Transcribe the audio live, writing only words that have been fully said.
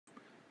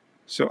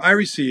So I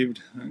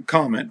received a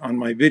comment on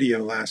my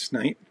video last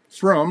night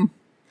from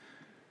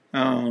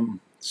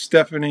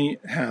Stephanie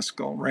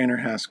Haskell, Rainer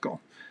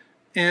Haskell.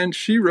 And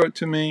she wrote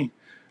to me,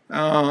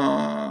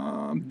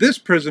 this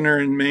prisoner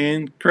in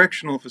Maine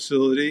correctional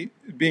facility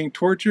being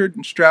tortured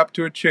and strapped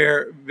to a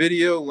chair,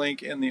 video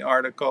link in the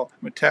article.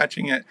 I'm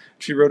attaching it.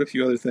 She wrote a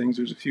few other things.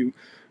 There's a few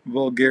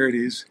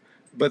vulgarities.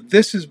 But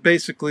this is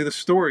basically the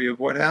story of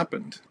what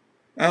happened.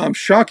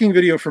 Shocking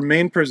video from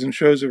Maine prison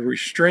shows a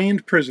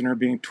restrained prisoner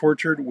being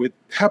tortured with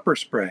pepper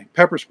spray.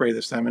 Pepper spray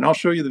this time, and I'll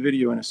show you the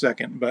video in a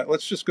second, but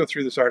let's just go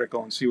through this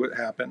article and see what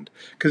happened.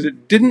 Because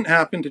it didn't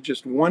happen to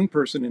just one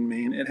person in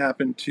Maine, it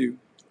happened to,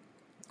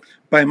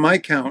 by my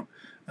count,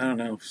 I don't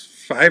know,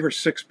 5 or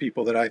 6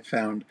 people that I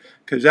found.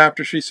 Because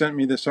after she sent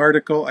me this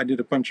article, I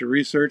did a bunch of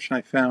research, and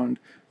I found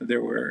that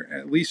there were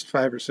at least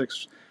 5 or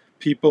 6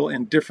 people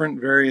in different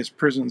various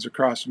prisons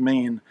across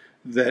Maine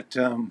that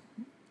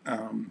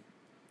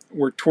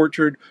were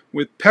tortured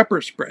with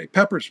pepper spray.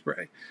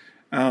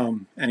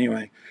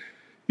 Anyway,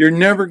 you're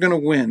never going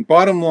to win.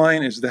 Bottom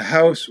line is the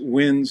house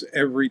wins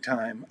every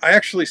time. I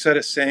actually said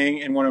a saying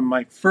in one of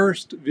my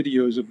first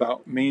videos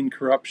about Maine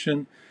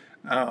corruption.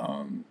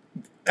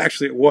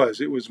 Actually,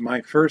 it was my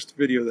first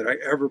video that I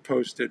ever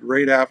posted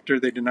right after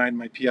they denied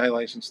my PI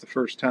license the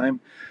first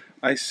time.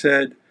 I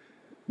said,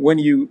 when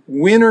you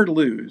win or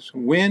lose,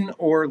 when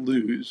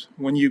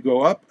you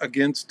go up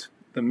against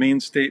the Maine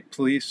State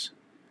Police,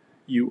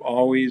 you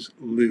always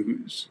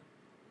lose.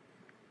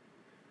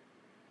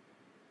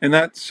 And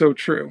that's so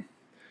true.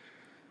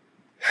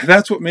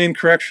 That's what Maine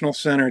Correctional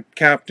Center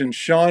Captain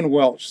Sean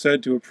Welch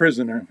said to a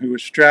prisoner who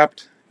was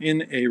strapped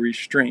in a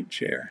restraint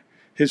chair,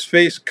 his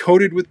face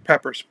coated with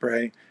pepper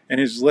spray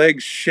and his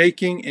legs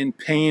shaking in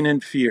pain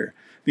and fear.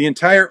 The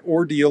entire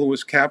ordeal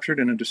was captured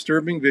in a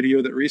disturbing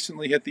video that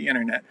recently hit the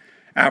internet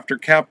after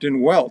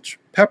Captain Welch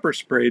pepper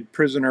sprayed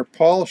prisoner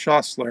Paul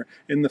Shossler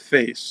in the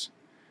face.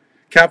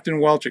 Captain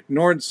Welch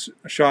ignored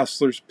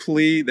Shossler's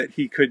plea that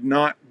he could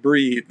not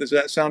breathe. Does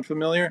that sound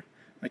familiar?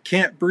 I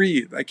can't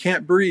breathe. I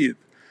can't breathe.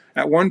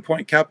 At one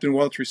point, Captain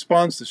Welch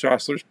responds to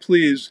Shossler's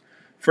pleas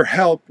for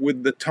help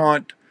with the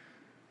taunt,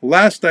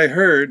 "Last I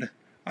heard,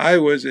 I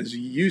was as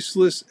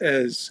useless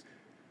as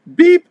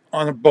beep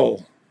on a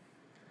bull."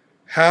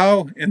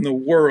 How in the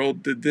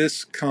world did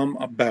this come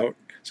about?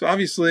 So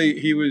obviously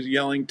he was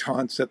yelling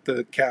taunts at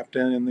the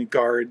captain and the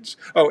guards.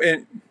 Oh,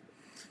 and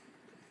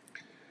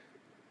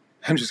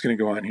I'm just going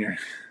to go on here.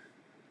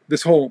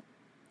 This whole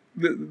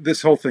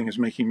thing is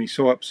making me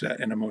so upset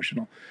and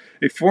emotional.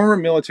 A former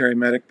military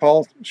medic,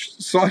 Paul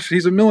Sauce,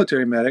 he's a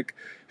military medic,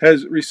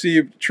 has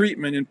received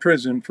treatment in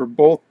prison for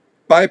both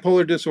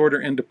bipolar disorder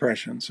and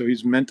depression, so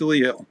he's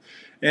mentally ill.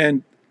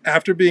 And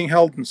after being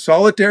held in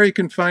solitary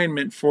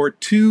confinement for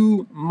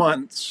 2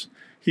 months,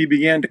 he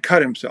began to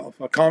cut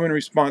himself, a common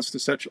response to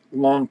such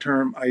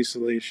long-term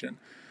isolation.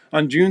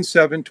 On June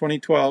 7,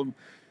 2012,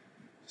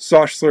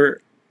 Shossler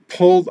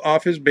pulled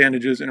off his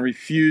bandages and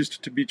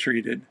refused to be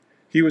treated.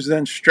 He was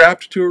then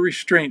strapped to a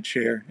restraint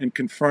chair and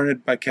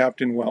confronted by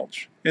Captain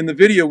Welch. In the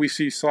video, we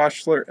see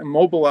Shossler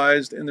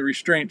immobilized in the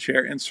restraint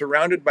chair and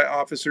surrounded by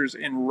officers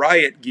in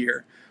riot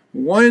gear.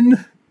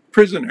 One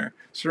prisoner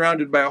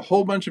surrounded by a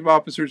whole bunch of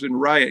officers in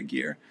riot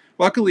gear.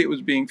 Luckily, it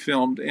was being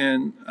filmed,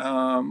 and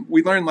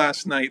we learned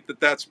last night that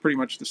that's pretty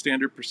much the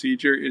standard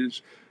procedure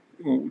is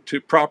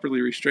to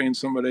properly restrain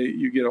somebody.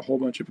 You get a whole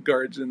bunch of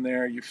guards in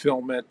there, you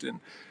film it,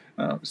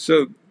 and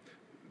so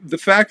the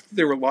fact that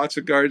there were lots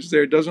of guards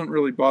there doesn't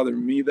really bother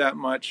me that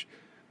much,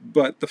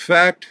 but the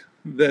fact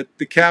that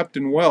the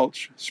Captain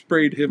Welch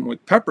sprayed him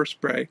with pepper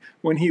spray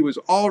when he was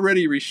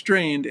already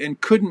restrained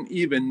and couldn't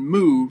even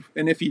move,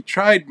 and if he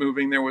tried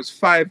moving, there was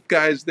 5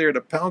 guys there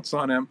to pounce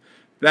on him,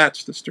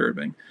 that's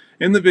disturbing.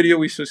 In the video,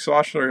 we see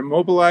Shossler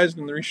immobilized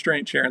in the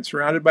restraint chair and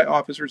surrounded by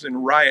officers in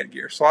riot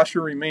gear.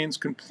 Shossler remains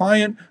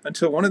compliant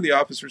until one of the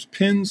officers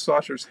pins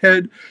Shossler's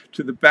head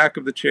to the back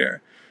of the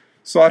chair.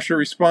 Shossler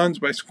responds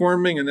by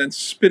squirming and then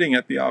spitting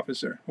at the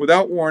officer.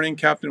 Without warning,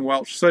 Captain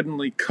Welch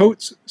suddenly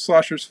coats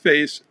Shossler's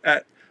face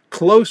at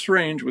close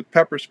range with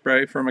pepper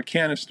spray from a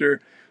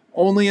canister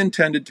only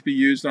intended to be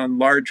used on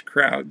large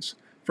crowds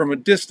from a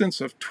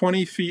distance of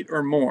 20 feet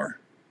or more.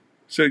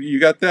 So you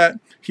got that?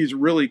 He's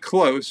really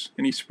close,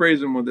 and he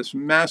sprays him with this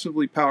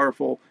massively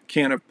powerful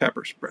can of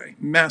pepper spray.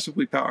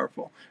 Massively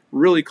powerful.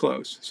 Really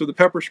close. So the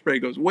pepper spray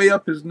goes way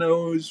up his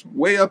nose,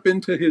 way up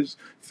into his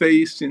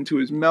face, into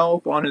his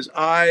mouth, on his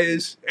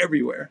eyes,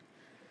 everywhere.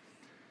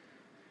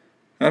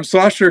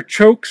 Shossler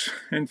chokes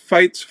and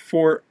fights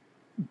for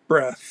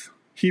breath.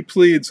 He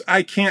pleads,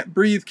 "I can't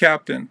breathe,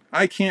 Captain.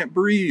 I can't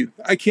breathe.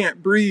 I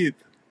can't breathe."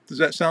 Does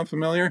that sound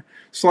familiar?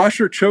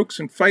 Shossler chokes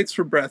and fights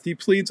for breath. He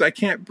pleads, "I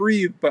can't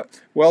breathe," but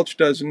Welch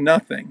does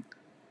nothing.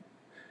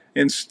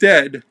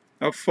 Instead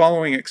of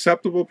following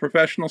acceptable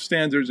professional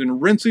standards and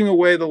rinsing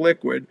away the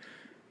liquid,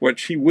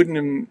 which he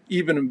wouldn't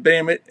even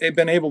have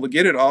been able to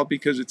get it all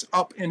because it's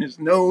up in his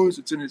nose,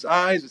 it's in his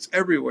eyes, it's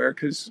everywhere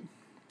because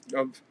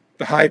of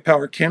the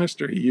high-power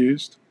canister he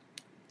used.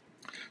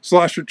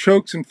 Shossler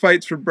chokes and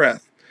fights for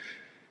breath.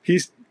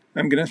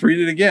 I'm going to read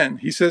it again.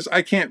 He says,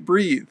 "I can't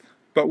breathe,"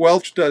 But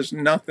Welch does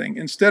nothing.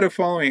 Instead of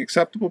following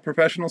acceptable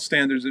professional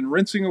standards and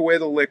rinsing away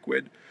the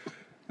liquid,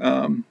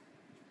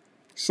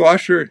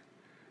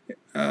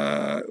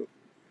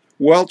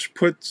 Welch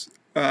puts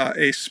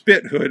a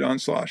spit hood on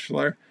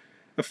Schlossler,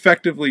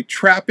 effectively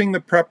trapping the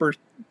pepper.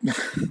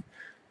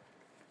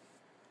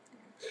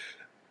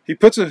 He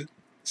puts a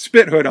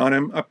spit hood on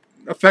him,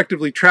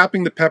 effectively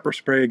trapping the pepper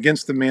spray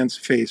against the man's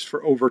face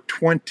for over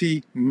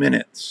 20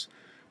 minutes.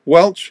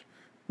 Welch,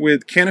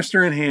 with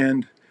canister in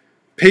hand,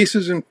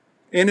 paces in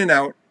and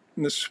out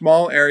in the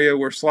small area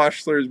where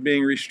Schlossler is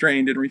being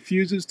restrained and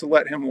refuses to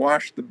let him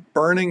wash the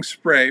burning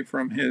spray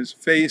from his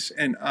face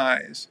and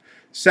eyes.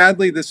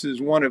 Sadly, this is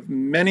one of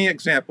many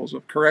examples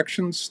of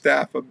corrections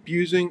staff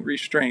abusing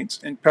restraints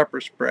and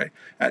pepper spray,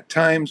 at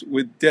times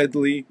with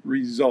deadly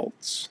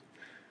results.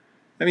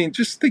 I mean,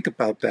 just think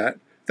about that.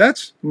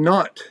 That's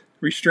not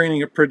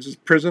restraining a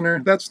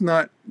prisoner. That's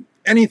not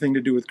anything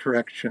to do with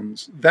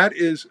corrections. That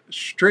is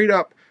straight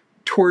up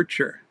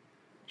torture.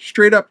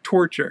 Straight up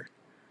torture.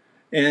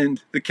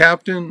 And the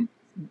captain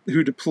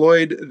who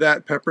deployed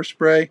that pepper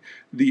spray,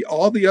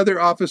 all the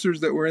other officers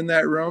that were in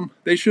that room,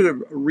 they should have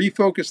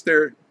refocused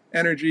their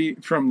energy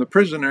from the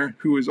prisoner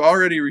who was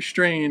already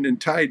restrained and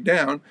tied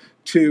down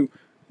to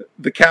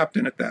the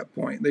captain at that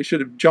point. They should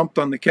have jumped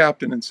on the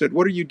captain and said,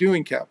 "What are you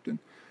doing, Captain?"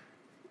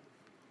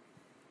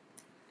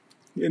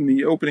 In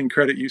the opening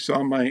credit, you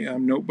saw my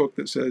notebook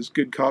that says,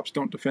 "Good cops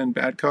don't defend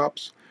bad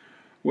cops."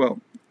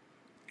 Well,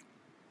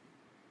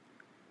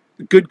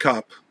 the good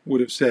cop would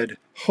have said,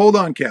 "Hold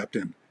on,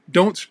 Captain.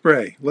 Don't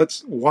spray.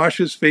 Let's wash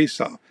his face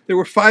off." There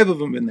were 5 of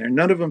them in there.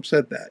 None of them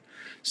said that.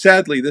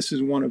 Sadly, this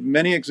is one of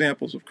many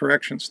examples of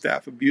corrections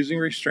staff abusing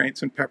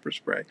restraints and pepper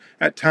spray,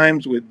 at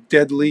times with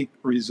deadly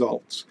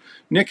results.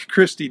 Nick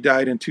Christie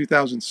died in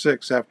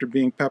 2006 after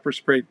being pepper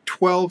sprayed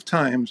 12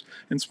 times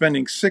and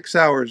spending 6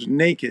 hours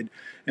naked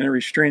in a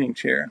restraining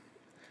chair.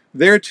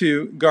 There,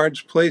 too,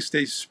 guards placed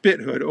a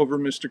spit hood over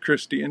Mr.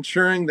 Christie,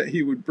 ensuring that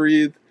he would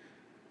breathe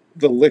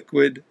the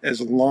liquid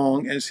as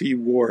long as he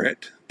wore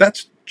it.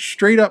 That's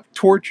straight up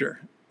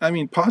torture. I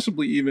mean,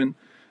 possibly even,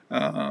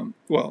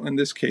 well, in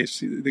this case,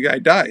 the guy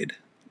died.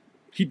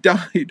 He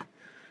died.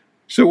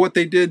 So what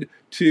they did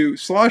to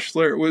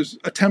Schlossler was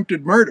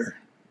attempted murder,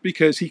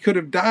 because he could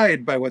have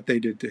died by what they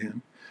did to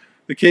him.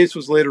 The case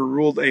was later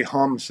ruled a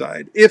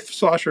homicide. If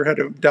Schlossler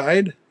had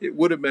died, it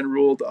would have been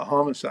ruled a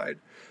homicide.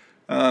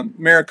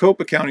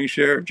 Maricopa County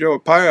Sheriff Joe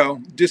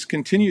Aparo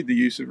discontinued the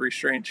use of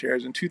restraint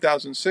chairs in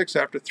 2006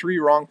 after 3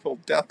 wrongful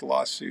death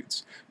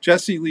lawsuits.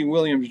 Jesse Lee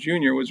Williams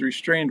Jr. was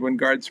restrained when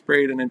guards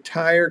sprayed an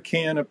entire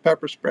can of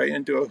pepper spray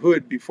into a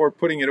hood before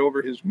putting it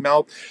over his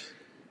mouth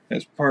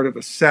as part of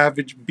a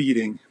savage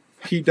beating.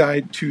 He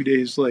died 2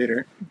 days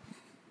later.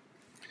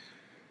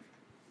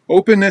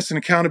 Openness and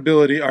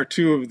accountability are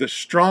 2 of the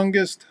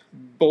strongest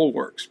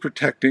bulwarks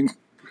protecting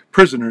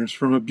prisoners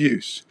from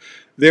abuse.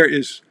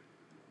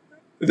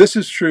 This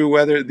is true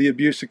whether the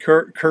abuse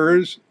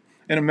occurs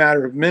in a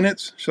matter of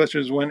minutes, such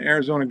as when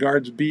Arizona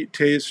guards beat,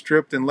 tased,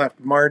 stripped, and left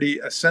Marty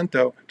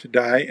Ascento to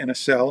die in a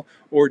cell,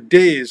 or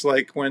days,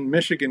 like when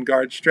Michigan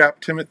guards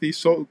strapped Timothy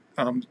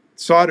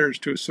Sodders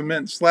to a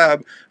cement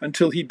slab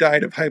until he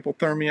died of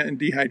hypothermia and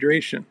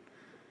dehydration.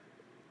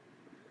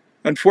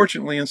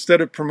 Unfortunately,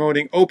 instead of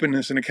promoting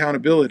openness and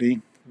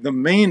accountability, the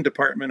Maine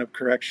Department of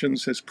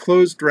Corrections has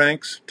closed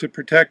ranks to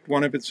protect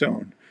one of its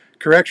own.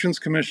 Corrections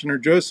Commissioner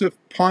Joseph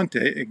Ponte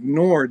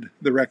ignored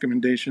the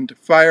recommendation to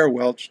fire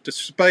Welch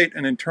despite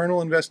an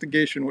internal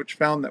investigation which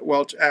found that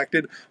Welch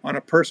acted on a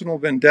personal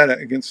vendetta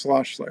against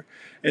Schlossler,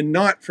 and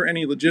not for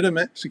any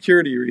legitimate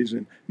security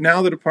reason.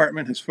 Now the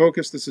department has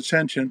focused its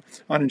attention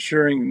on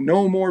ensuring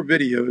no more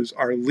videos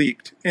are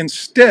leaked,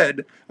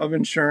 instead of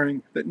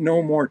ensuring that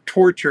no more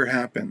torture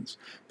happens.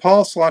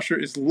 Paul Schlossler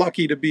is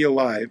lucky to be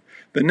alive.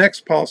 The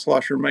next Paul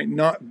Schlossler might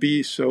not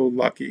be so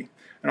lucky.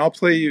 And I'll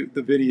play you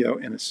the video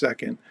in a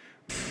second.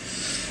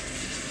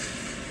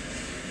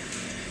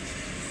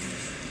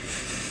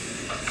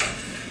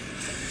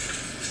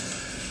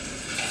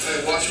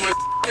 Hey, watch my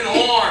f***ing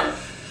arm.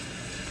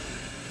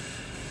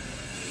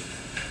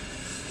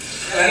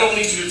 I don't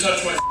need you to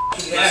touch my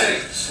f***ing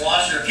head.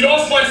 Schlossler. Get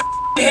off my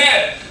f***ing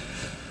head.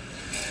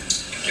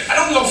 I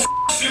don't know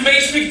if you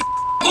made me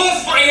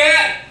off my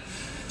head.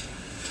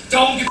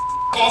 Don't get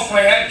off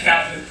my head,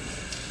 Captain.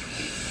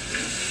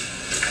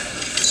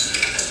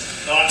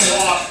 Knock it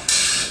off.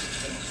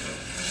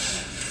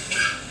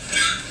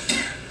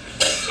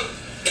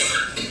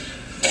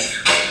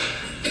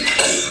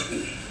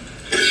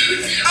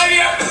 I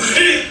can't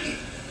breathe.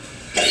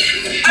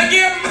 I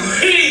can't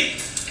breathe.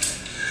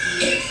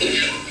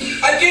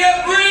 I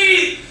can't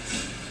breathe.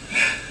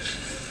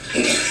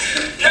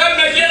 Captain,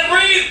 I can't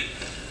breathe.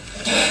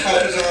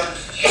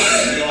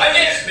 I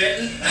can't.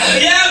 Spitting?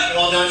 Yeah. You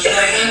all done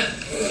spitting?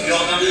 You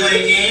all done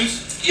playing games?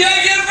 Yeah, I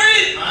can't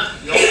breathe. Huh?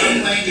 You all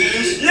done playing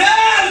games?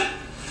 Yeah.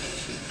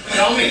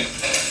 Tell me.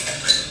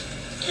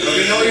 Do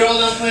we know you're all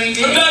done playing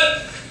games? I'm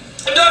done.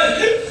 I'm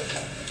done.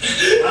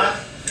 Huh?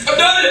 I'm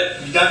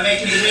done. You done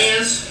making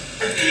demands?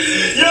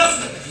 Yes.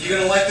 You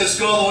gonna let this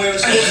go the way we're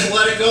supposed to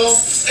let it go?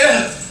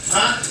 Yeah.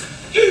 Huh?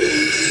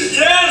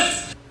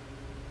 Yes!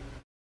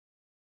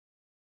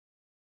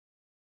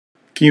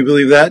 Can you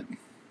believe that?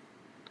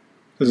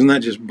 Doesn't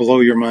that just blow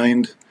your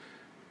mind?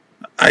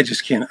 I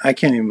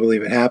can't even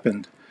believe it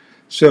happened.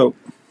 So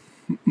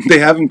they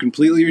have him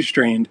completely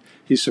restrained.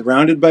 He's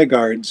surrounded by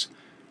guards.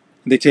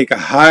 They take a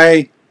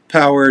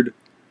high-powered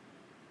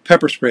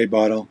pepper spray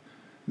bottle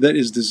that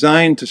is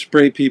designed to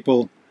spray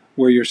people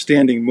where you're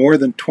standing more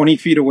than 20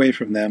 feet away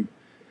from them,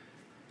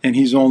 and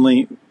he's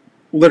only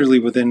literally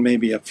within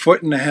maybe 1.5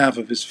 feet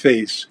of his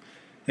face,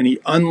 and he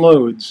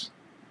unloads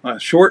a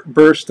short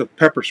burst of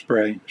pepper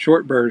spray,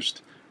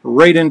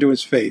 right into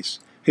his face.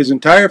 His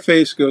entire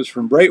face goes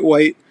from bright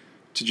white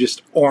to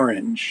just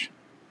orange.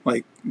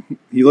 Like,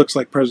 he looks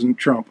like President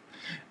Trump.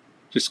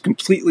 Just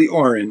completely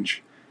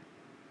orange.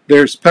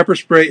 There's pepper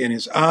spray in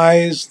his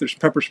eyes, there's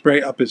pepper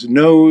spray up his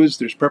nose,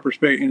 there's pepper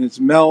spray in his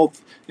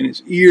mouth, in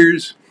his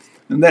ears.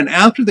 And then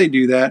after they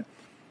do that,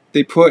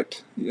 they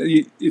put,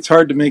 it's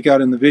hard to make out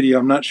in the video,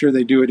 I'm not sure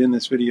they do it in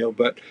this video,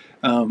 but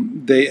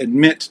they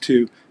admit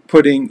to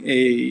putting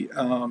a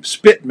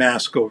spit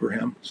mask over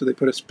him. So they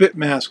put a spit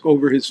mask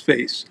over his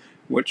face,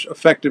 which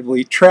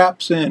effectively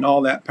traps in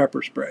all that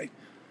pepper spray.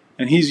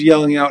 And he's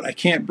yelling out, I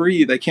can't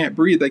breathe, I can't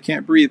breathe, I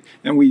can't breathe.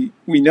 And we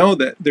know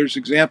that there's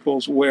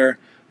examples where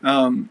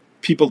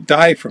people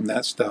die from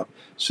that stuff.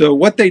 So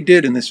what they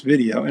did in this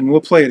video, and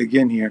we'll play it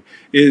again here,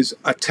 is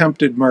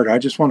attempted murder. I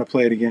just want to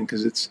play it again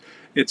because it's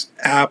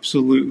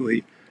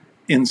absolutely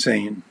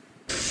insane.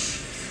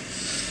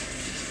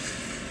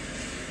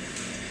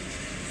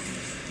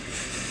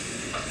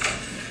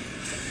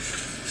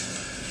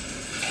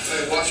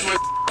 Hey, watch my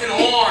f***ing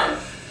arm.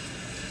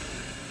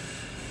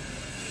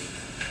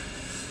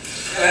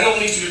 And I don't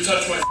need you to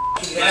touch my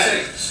f***ing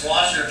head.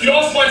 Swasher. Get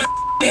off my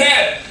f***ing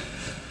head.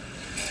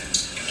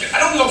 I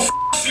don't know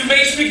if you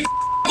made me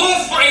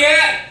off my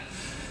head.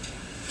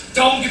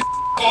 Don't get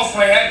off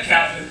my head,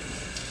 Captain.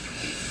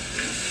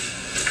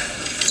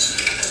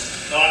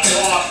 Knock it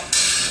off.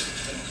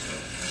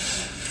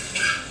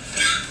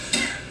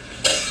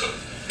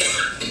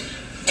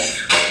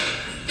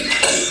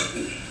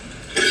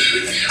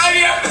 I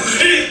can't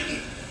breathe.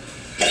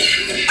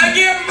 I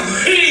can't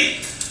breathe.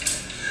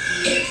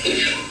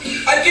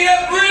 I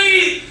can't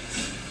breathe.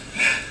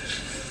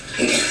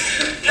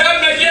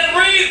 Captain, I can't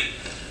breathe.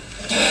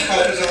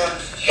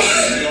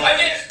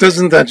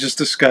 Doesn't that just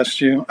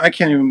disgust you? I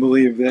can't even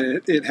believe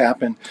that it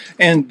happened.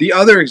 And the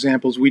other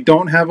examples we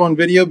don't have on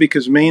video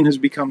because Maine has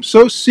become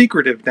so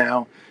secretive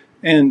now,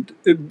 and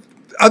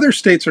other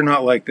states are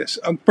not like this.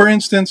 For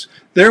instance,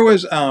 there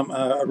was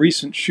a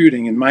recent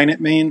shooting in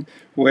Maine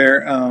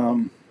where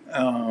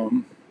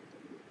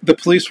the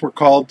police were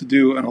called to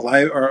do a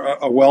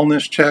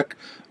wellness check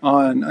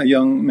on a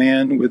young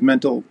man with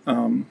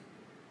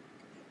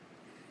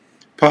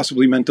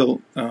possibly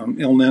mental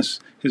illness.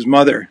 His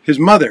mother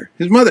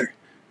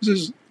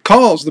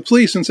calls the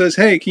police and says,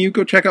 hey, can you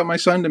go check out my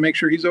son to make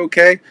sure he's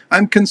okay?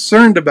 I'm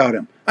concerned about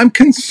him.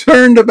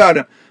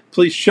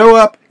 Police show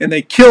up and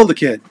they kill the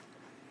kid.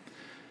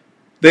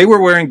 They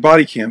were wearing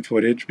body cam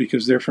footage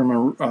because they're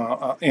from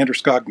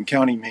Androscoggin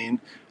County,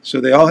 Maine.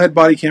 So they all had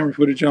body camera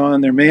footage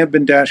on. There may have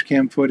been dash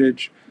cam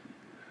footage.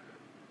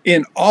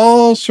 In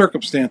all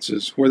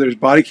circumstances where there's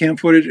body cam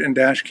footage and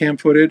dash cam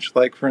footage,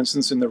 like for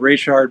instance in the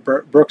Rayshard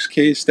Brooks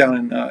case down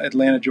in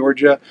Atlanta,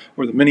 Georgia,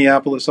 or the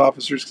Minneapolis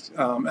officers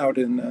out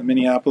in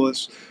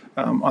Minneapolis,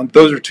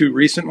 those are two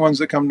recent ones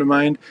that come to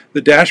mind.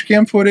 The dash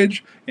cam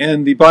footage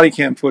and the body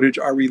cam footage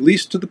are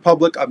released to the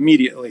public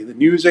immediately. The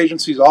news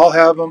agencies all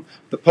have them.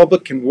 The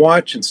public can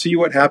watch and see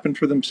what happened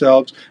for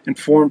themselves and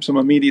form some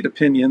immediate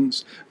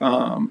opinions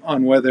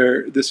on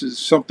whether this is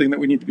something that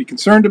we need to be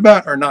concerned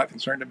about or not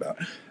concerned about.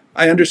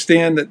 I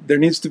understand that there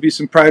needs to be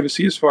some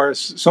privacy as far as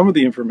some of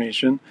the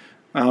information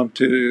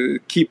to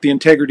keep the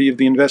integrity of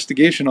the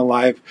investigation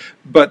alive,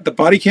 but the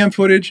body cam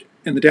footage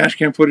and the dash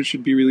cam footage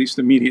should be released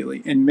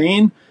immediately. In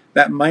Maine,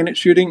 that Minot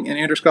shooting in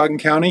Androscoggin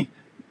County,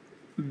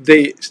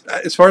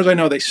 as far as I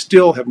know, they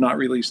still have not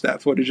released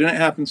that footage, and it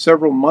happened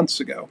several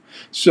months ago.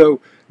 So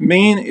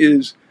Maine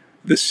is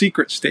the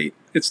secret state.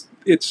 It's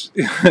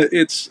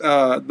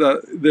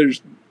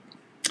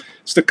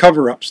the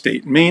cover-up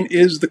state. Maine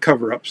is the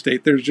cover-up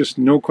state. There's just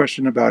no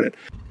question about it.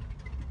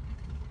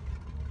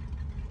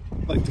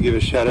 I'd like to give a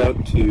shout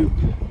out to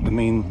the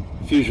Maine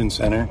Fusion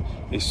Center,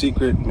 a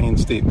secret Maine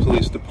State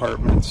Police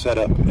Department set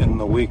up in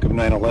the wake of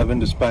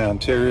 9/11 to spy on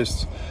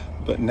terrorists,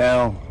 but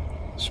now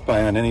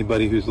spy on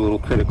anybody who's a little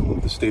critical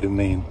of the state of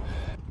Maine.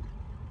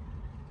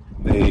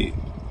 They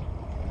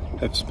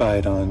have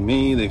spied on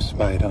me, they've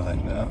spied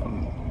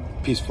on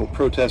peaceful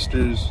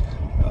protesters,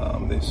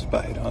 they've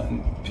spied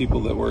on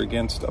people that were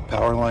against a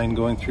power line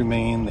going through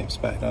Maine, they've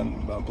spied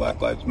on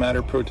Black Lives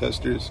Matter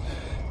protesters,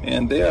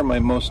 and they are my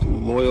most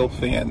loyal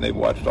fan. They've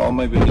watched all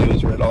my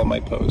videos, read all my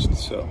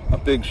posts, so a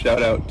big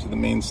shout out to the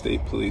Maine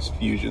State Police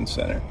Fusion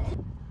Center.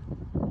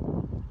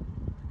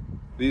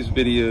 These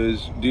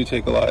videos do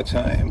take a lot of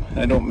time.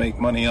 I don't make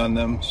money on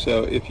them,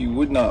 so if you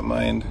would not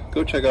mind,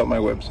 go check out my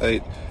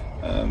website,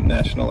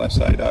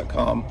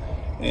 nationalsi.com,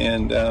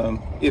 and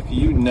if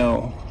you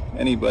know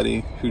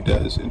anybody who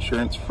does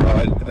insurance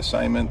fraud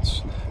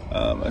assignments,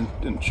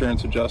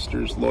 insurance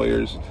adjusters,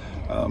 lawyers,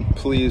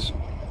 please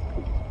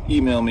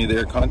email me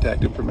their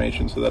contact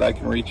information so that I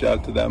can reach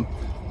out to them.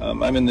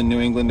 I'm in the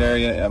New England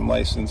area. I'm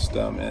licensed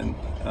in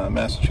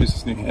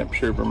Massachusetts, New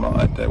Hampshire,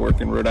 Vermont. I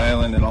work in Rhode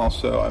Island, and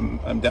also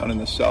I'm down in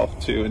the South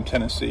too, in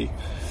Tennessee.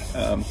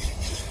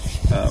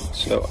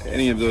 So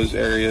any of those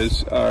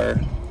areas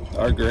are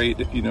great.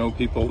 If you know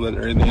people that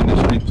are in the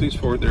industry, please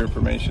forward their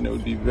information. It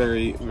would be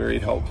very, very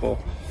helpful.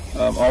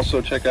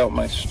 Also, check out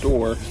my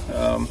store.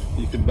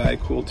 You can buy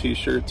cool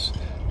t-shirts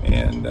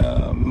and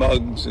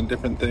mugs and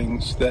different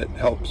things that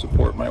help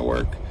support my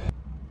work.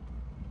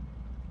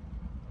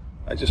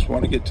 I just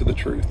want to get to the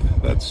truth.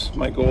 That's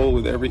my goal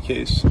with every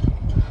case,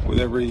 with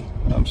every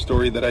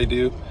story that I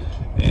do.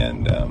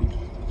 And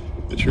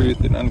the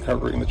truth and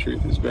uncovering the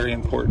truth is very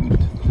important,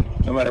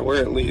 no matter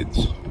where it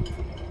leads.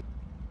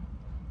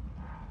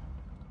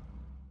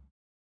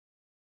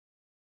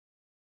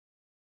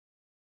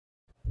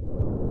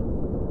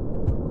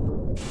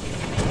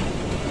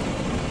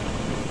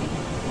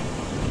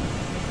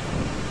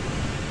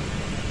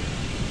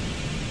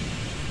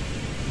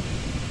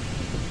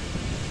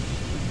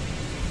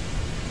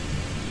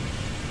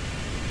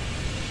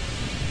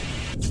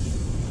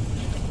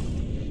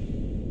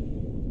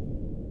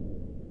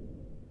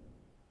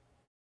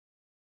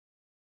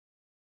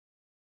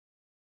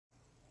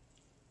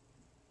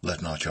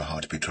 Let not your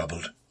heart be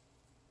troubled.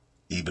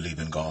 Ye believe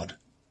in God,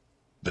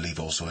 believe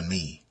also in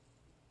me.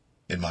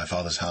 In my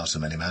Father's house are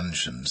many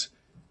mansions.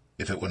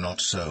 If it were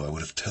not so, I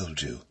would have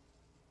told you.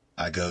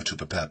 I go to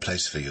prepare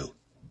place for you.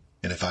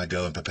 And if I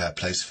go and prepare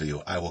place for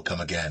you, I will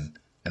come again,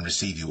 and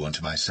receive you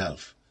unto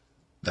myself,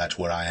 that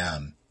where I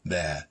am,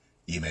 there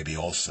ye may be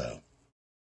also.